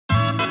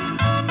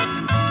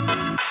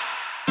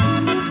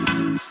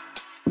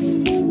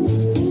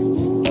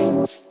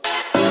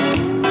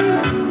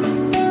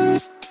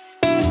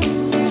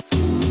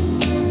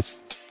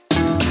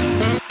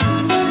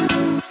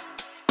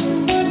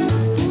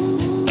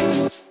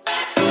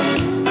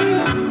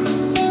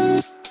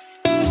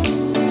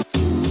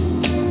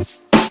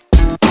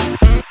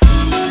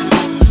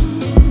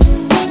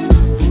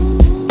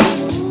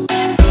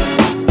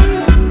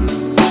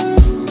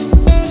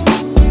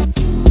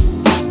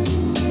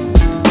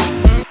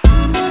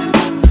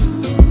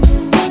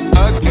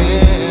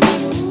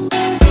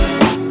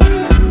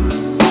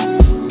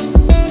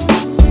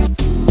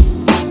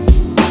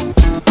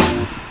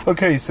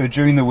Okay, so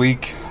during the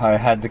week I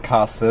had the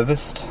car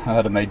serviced. I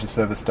had a major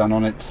service done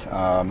on it.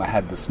 I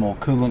had the small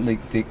coolant leak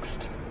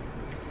fixed,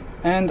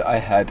 and I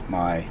had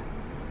my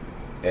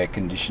air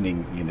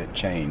conditioning unit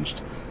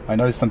changed. I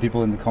know some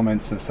people in the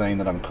comments are saying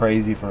that I'm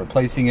crazy for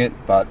replacing it,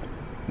 but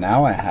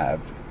now I have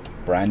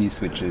brand new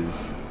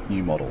switches,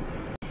 new model.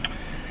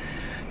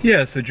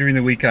 Yeah, so during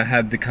the week I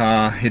had the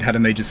car, it had a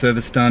major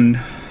service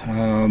done.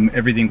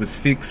 Everything was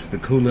fixed, the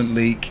coolant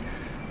leak,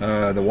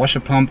 the washer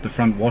pump, the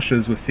front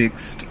washers were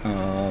fixed,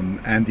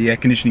 and the air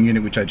conditioning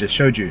unit, which I just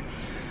showed you.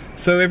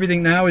 So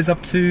everything now is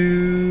up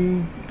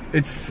to,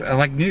 it's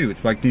like new.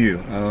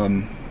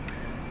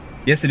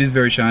 Yes, it is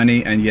very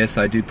shiny, and yes,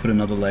 I did put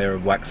another layer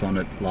of wax on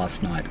it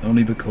last night,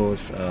 only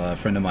because a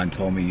friend of mine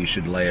told me you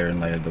should layer and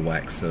layer the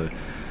wax. So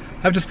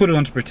I've just put it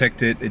on to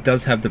protect it. It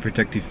does have the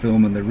protective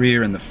film in the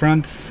rear and the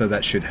front, so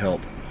that should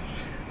help.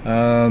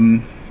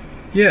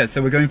 Yeah,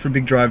 so we're going for a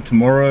big drive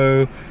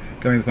tomorrow.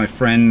 Going with my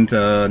friend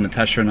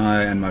Natasha and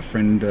I, and my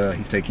friend,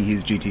 he's taking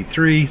his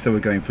GT3, so we're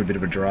going for a bit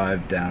of a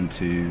drive down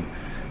to...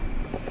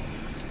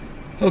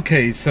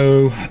 Okay,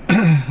 so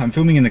I'm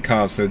filming in the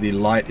car, so the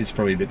light is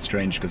probably a bit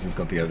strange because it's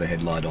got the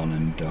overhead light on,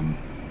 and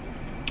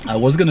I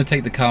was going to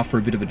take the car for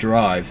a bit of a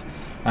drive.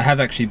 I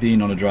have actually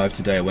been on a drive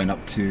today. I went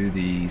up to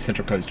the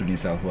central coast of New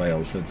South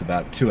Wales, so it's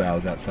about 2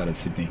 hours outside of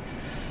Sydney.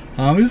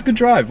 It was a good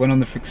drive. Went on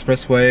the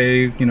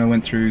expressway, you know,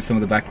 went through some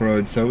of the back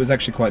roads, so it was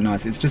actually quite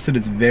nice. It's just that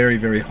it's very,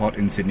 very hot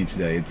in Sydney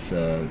today. It's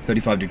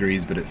 35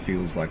 degrees, but it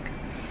feels like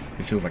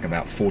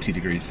about 40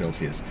 degrees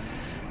Celsius.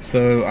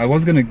 So I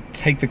was going to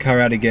take the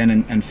car out again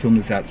and film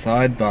this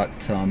outside,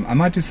 but I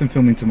might do some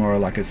filming tomorrow,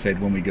 like I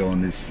said, when we go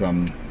on this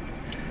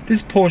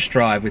this Porsche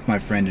drive with my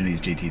friend and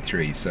his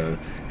GT3. So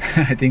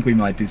I think we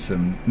might do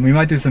some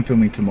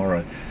filming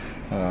tomorrow.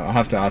 I'll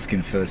have to ask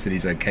him first that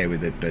he's okay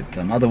with it, but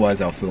otherwise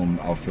I'll film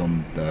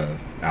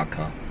our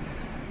car.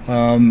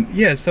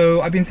 Yeah, so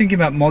I've been thinking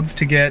about mods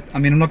to get. I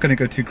mean, I'm not going to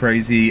go too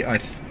crazy. I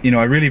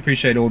really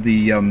appreciate all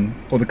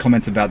the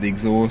comments about the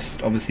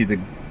exhaust. Obviously the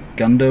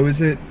Gundo,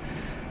 is it?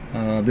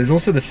 There's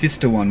also the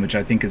Fister one, which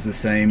I think is the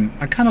same.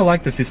 I kind of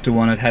like the Fister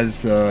one. It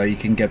has you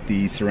can get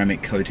the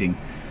ceramic coating,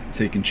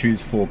 so you can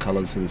choose 4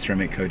 colors for the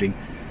ceramic coating.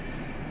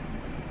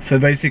 So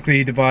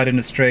basically, to buy it in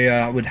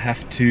Australia,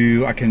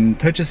 I can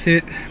purchase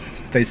it.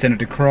 They send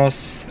it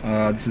across.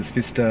 This is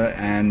Fister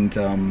and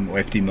or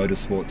FD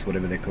Motorsports,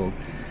 whatever they're called,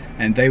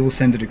 and they will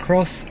send it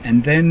across,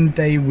 and then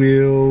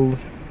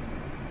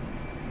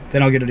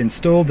I'll get it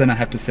installed. Then I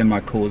have to send my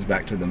cores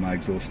back to them, my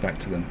exhaust back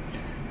to them.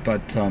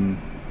 But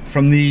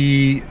from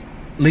the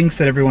links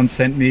that everyone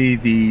sent me,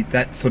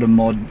 that sort of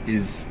mod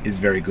is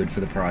very good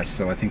for the price,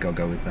 so I think I'll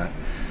go with that.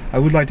 I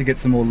would like to get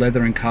some more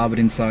leather and carbon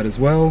inside as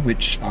well,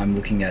 which I'm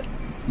looking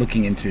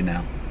into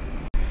now.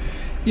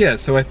 Yeah,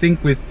 so I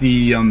think with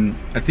the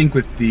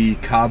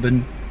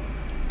carbon,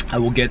 I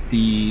will get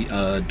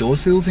the door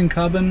sills in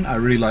carbon. I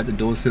really like the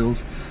door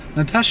sills.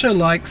 Natasha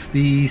likes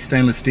the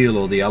stainless steel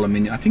or the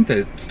aluminium. I think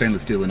they're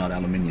stainless steel and not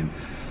aluminium.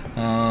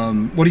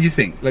 What do you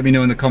think? Let me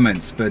know in the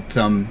comments. But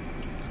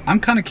I'm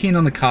kind of keen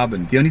on the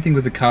carbon. The only thing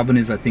with the carbon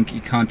is I think you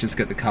can't just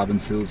get the carbon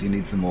sills. You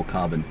need some more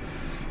carbon.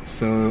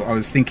 So I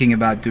was thinking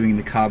about doing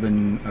the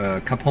carbon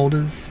cup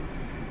holders.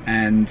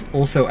 And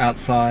also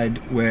outside,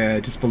 where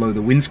just below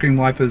the windscreen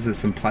wipers, there's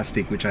some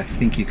plastic which I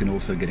think you can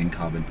also get in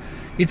carbon.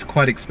 It's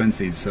quite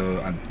expensive,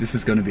 so this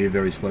is going to be a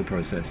very slow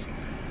process.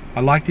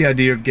 I like the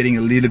idea of getting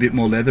a little bit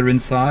more leather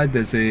inside.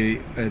 There's a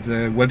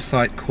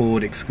website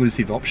called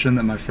Exclusive Option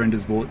that my friend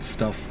has bought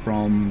stuff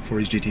from for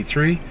his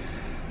GT3.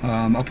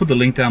 I'll put the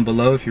link down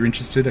below if you're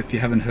interested, if you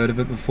haven't heard of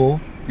it before.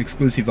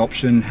 Exclusive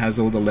Option has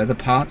all the leather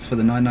parts for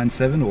the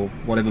 997 or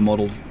whatever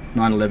model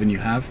 911 you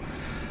have.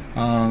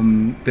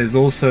 There's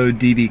also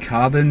DB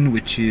Carbon,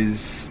 which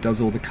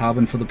does all the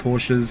carbon for the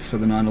Porsches, for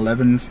the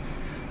 911s.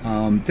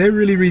 They're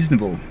really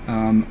reasonable.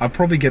 I'll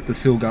probably get the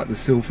sill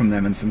from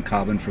them and some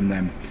carbon from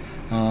them.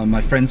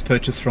 My friends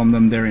purchased from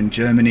them. They're in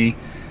Germany.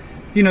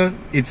 You know,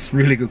 it's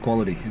really good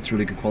quality. It's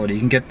really good quality. You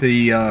can get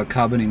the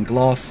carbon in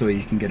gloss, or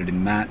you can get it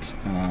in matte.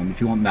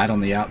 If you want matte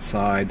on the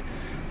outside.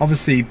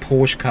 Obviously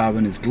Porsche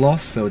carbon is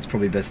gloss, so it's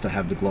probably best to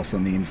have the gloss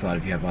on the inside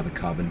if you have other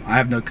carbon. I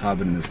have no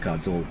carbon in this car,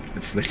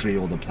 it's literally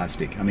all the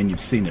plastic. I mean, you've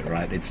seen it,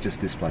 right? It's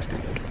just this plastic.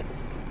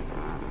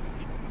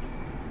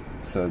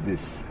 So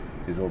this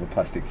is all the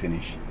plastic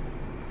finish.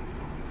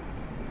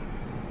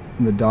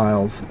 And the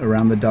dials,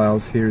 around the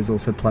dials here is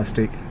also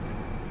plastic.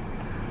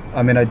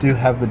 I mean, I do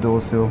have the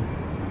door sill.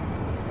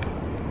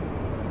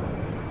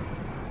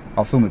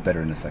 I'll film it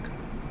better in a second.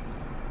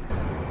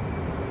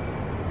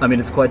 I mean,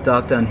 it's quite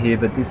dark down here,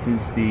 but this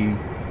is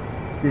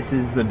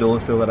the door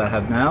sill that I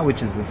have now,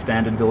 which is the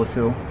standard door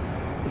sill.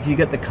 If you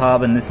get the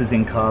carbon, this is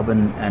in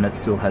carbon, and it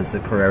still has the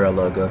Carrera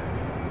logo.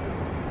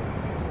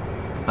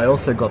 I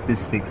also got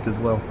this fixed as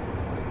well.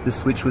 This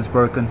switch was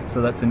broken,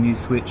 so that's a new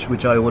switch,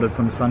 which I ordered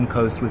from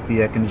Suncoast with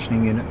the air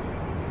conditioning unit.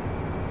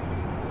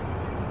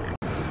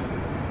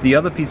 The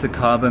other piece of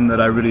carbon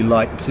that I really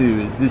like too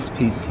is this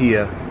piece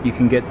here. You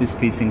can get this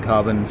piece in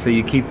carbon, so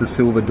you keep the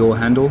silver door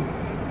handle,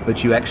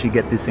 but you actually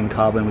get this in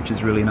carbon, which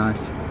is really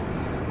nice.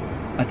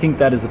 I think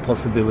that is a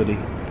possibility.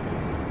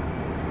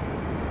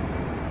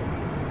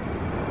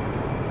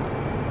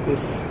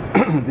 This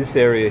this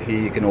area here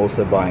you can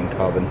also buy in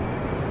carbon,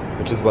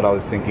 which is what I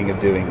was thinking of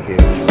doing here.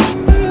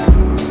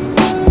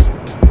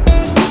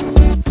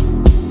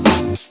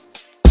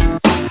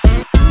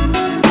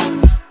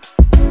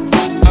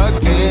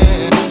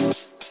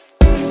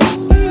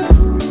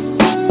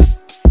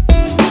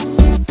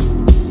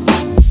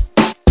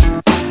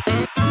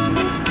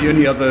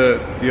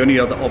 The only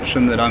other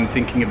option that I'm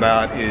thinking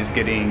about is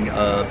getting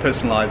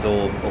personalized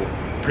or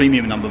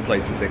premium number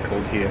plates, as they're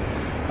called here.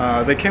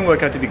 They can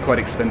work out to be quite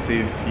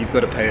expensive. You've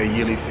got to pay a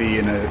yearly fee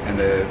and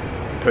a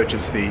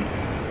purchase fee,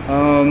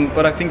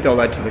 but I think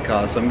they'll add to the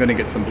car, so I'm going to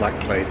get some black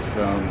plates,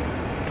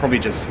 probably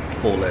just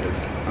 4 letters.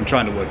 I'm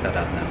trying to work that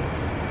out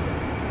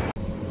now.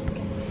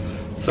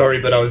 Sorry,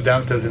 but I was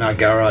downstairs in our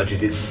garage.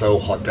 It is so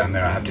hot down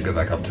there. I have to go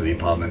back up to the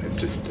apartment. It's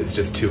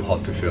just too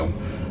hot to film.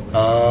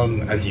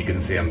 As you can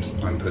see,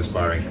 I'm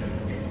perspiring.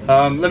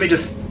 Let me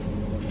just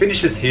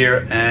finish this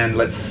here and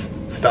let's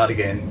start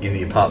again in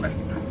the apartment.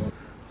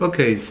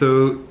 Okay,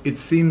 so it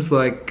seems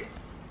like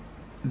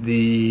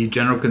the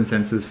general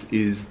consensus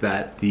is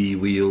that the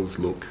wheels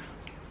look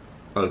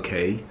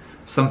okay.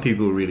 Some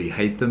people really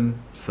hate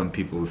them, some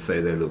people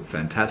say they look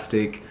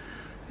fantastic,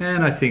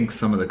 and I think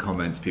some of the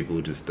comments people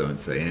just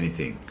don't say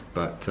anything.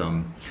 But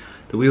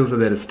the wheels are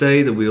there to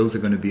stay. The wheels are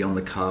going to be on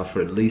the car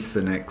for at least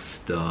the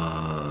next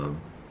I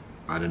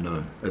don't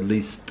know, at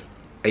least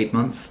 8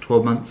 months,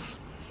 12 months.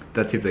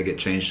 That's if they get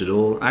changed at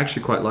all. I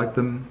actually quite like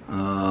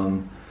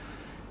them.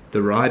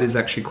 The ride is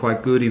actually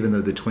quite good, even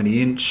though they're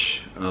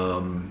 20-inch.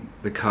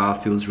 The car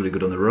feels really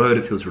good on the road.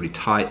 It feels really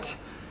tight.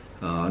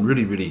 And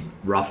really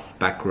rough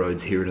back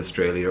roads here in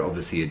Australia.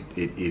 Obviously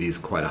it is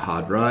quite a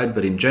hard ride,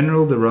 but in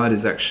general the ride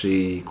is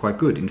actually quite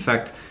good. In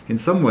fact, in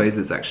some ways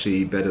it's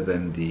actually better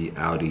than the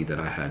Audi that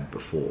I had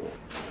before.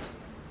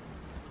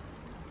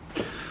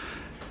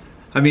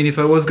 I mean, if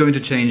I was going to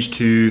change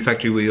to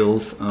factory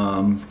wheels,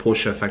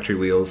 Porsche factory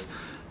wheels,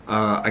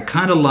 I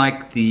kind of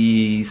like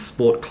the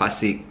Sport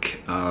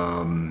Classic,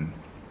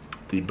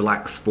 the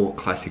black Sport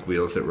Classic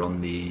wheels that were on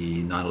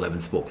the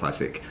 911 Sport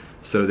Classic.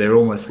 So they're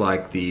almost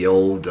like the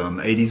old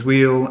 80s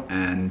wheel,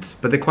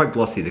 but they're quite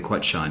glossy, they're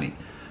quite shiny.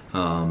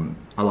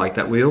 I like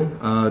that wheel.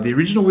 The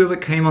original wheel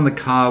that came on the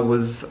car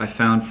was, I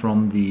found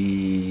from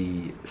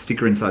the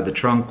sticker inside the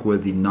trunk, were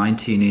the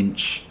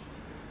 19-inch,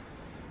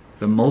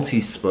 the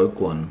multi-spoke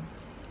one.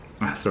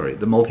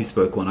 The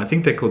multi-spoke one. I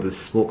think they're called the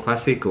Sport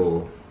Classic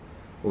or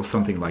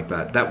something like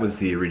that. That was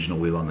the original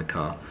wheel on the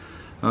car.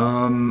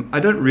 I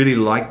don't really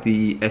like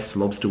the S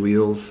Lobster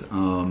wheels.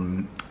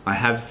 I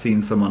have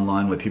seen some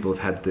online where people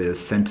have had the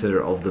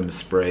center of them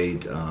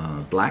sprayed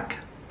black,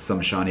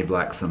 some shiny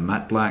black, some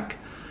matte black.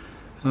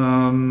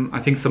 I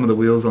think some of the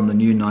wheels on the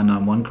new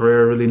 991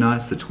 Carrera are really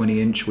nice. The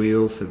 20-inch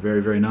wheels are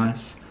very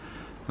nice.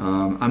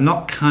 I'm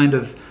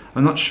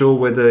not sure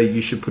whether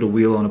you should put a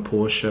wheel on a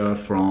Porsche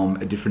from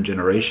a different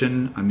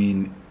generation. I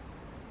mean,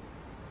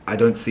 I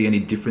don't see any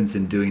difference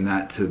in doing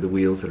that to the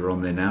wheels that are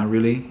on there now,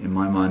 really. In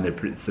my mind,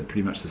 it's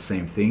pretty much the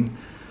same thing.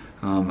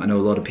 I know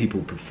a lot of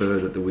people prefer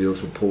that the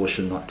wheels were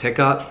Porsche, not Tech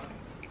Art.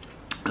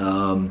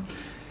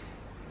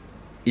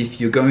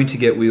 If you're going to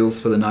get wheels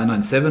for the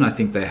 997, I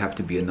think they have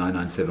to be a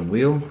 997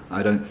 wheel.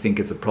 I don't think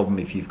it's a problem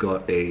if you've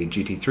got a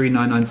GT3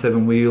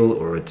 997 wheel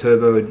or a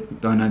Turbo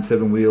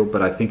 997 wheel,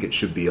 but I think it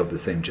should be of the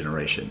same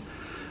generation.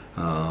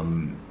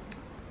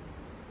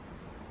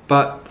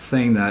 But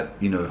saying that,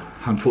 you know,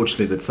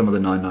 unfortunately that some of the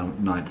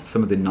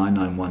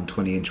 991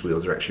 20-inch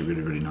wheels are actually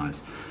really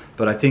nice.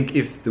 But I think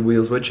if the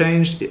wheels were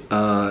changed,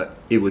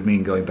 it would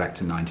mean going back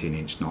to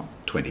 19-inch, not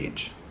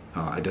 20-inch.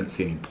 I don't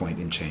see any point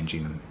in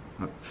changing them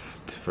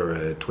for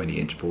a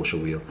 20-inch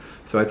Porsche wheel.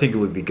 So I think it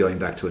would be going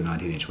back to a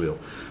 19-inch wheel.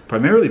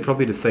 Primarily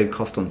probably to save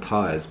cost on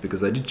tires,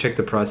 because I did check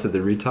the price of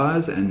the rear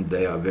tires and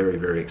they are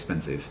very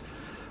expensive.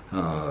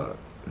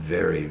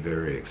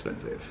 Very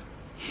expensive.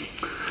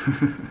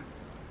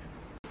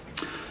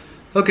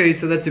 Okay,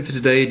 so that's it for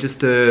today.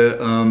 Just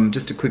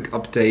a quick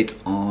update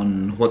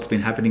on what's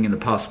been happening in the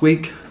past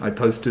week. I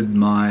posted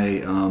my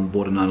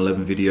Border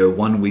 911 video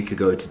 1 week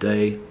ago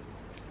today.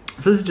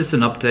 So this is just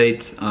an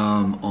update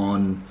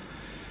on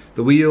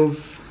the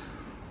wheels,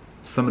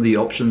 some of the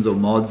options or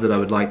mods that I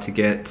would like to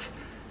get,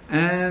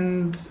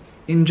 and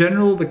in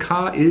general the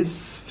car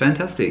is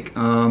fantastic.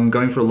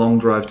 Going for a long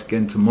drive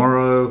again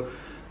tomorrow,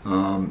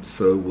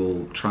 so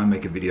we'll try and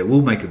make a video.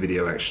 We'll make a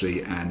video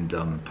actually and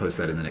post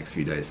that in the next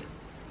few days.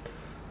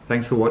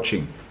 Thanks for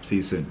watching. See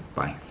you soon.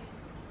 Bye.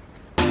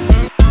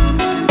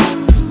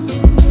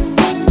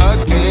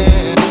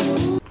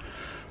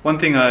 One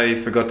thing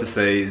I forgot to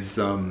say is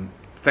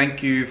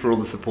thank you for all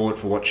the support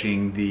for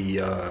watching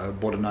the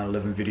Border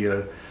 911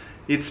 video.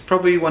 It's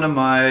probably one of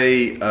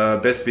my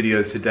best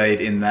videos to date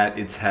in that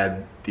it's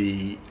had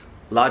the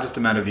largest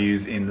amount of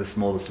views in the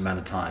smallest amount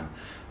of time.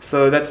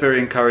 So that's very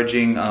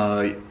encouraging.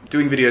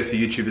 Doing videos for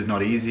YouTube is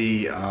not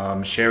easy.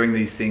 Sharing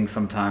these things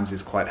sometimes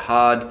is quite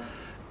hard.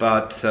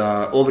 But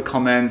all the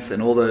comments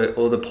and all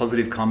the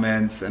positive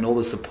comments and all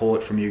the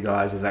support from you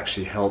guys has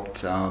actually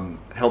helped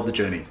the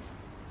journey.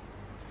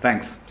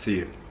 Thanks. See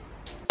you.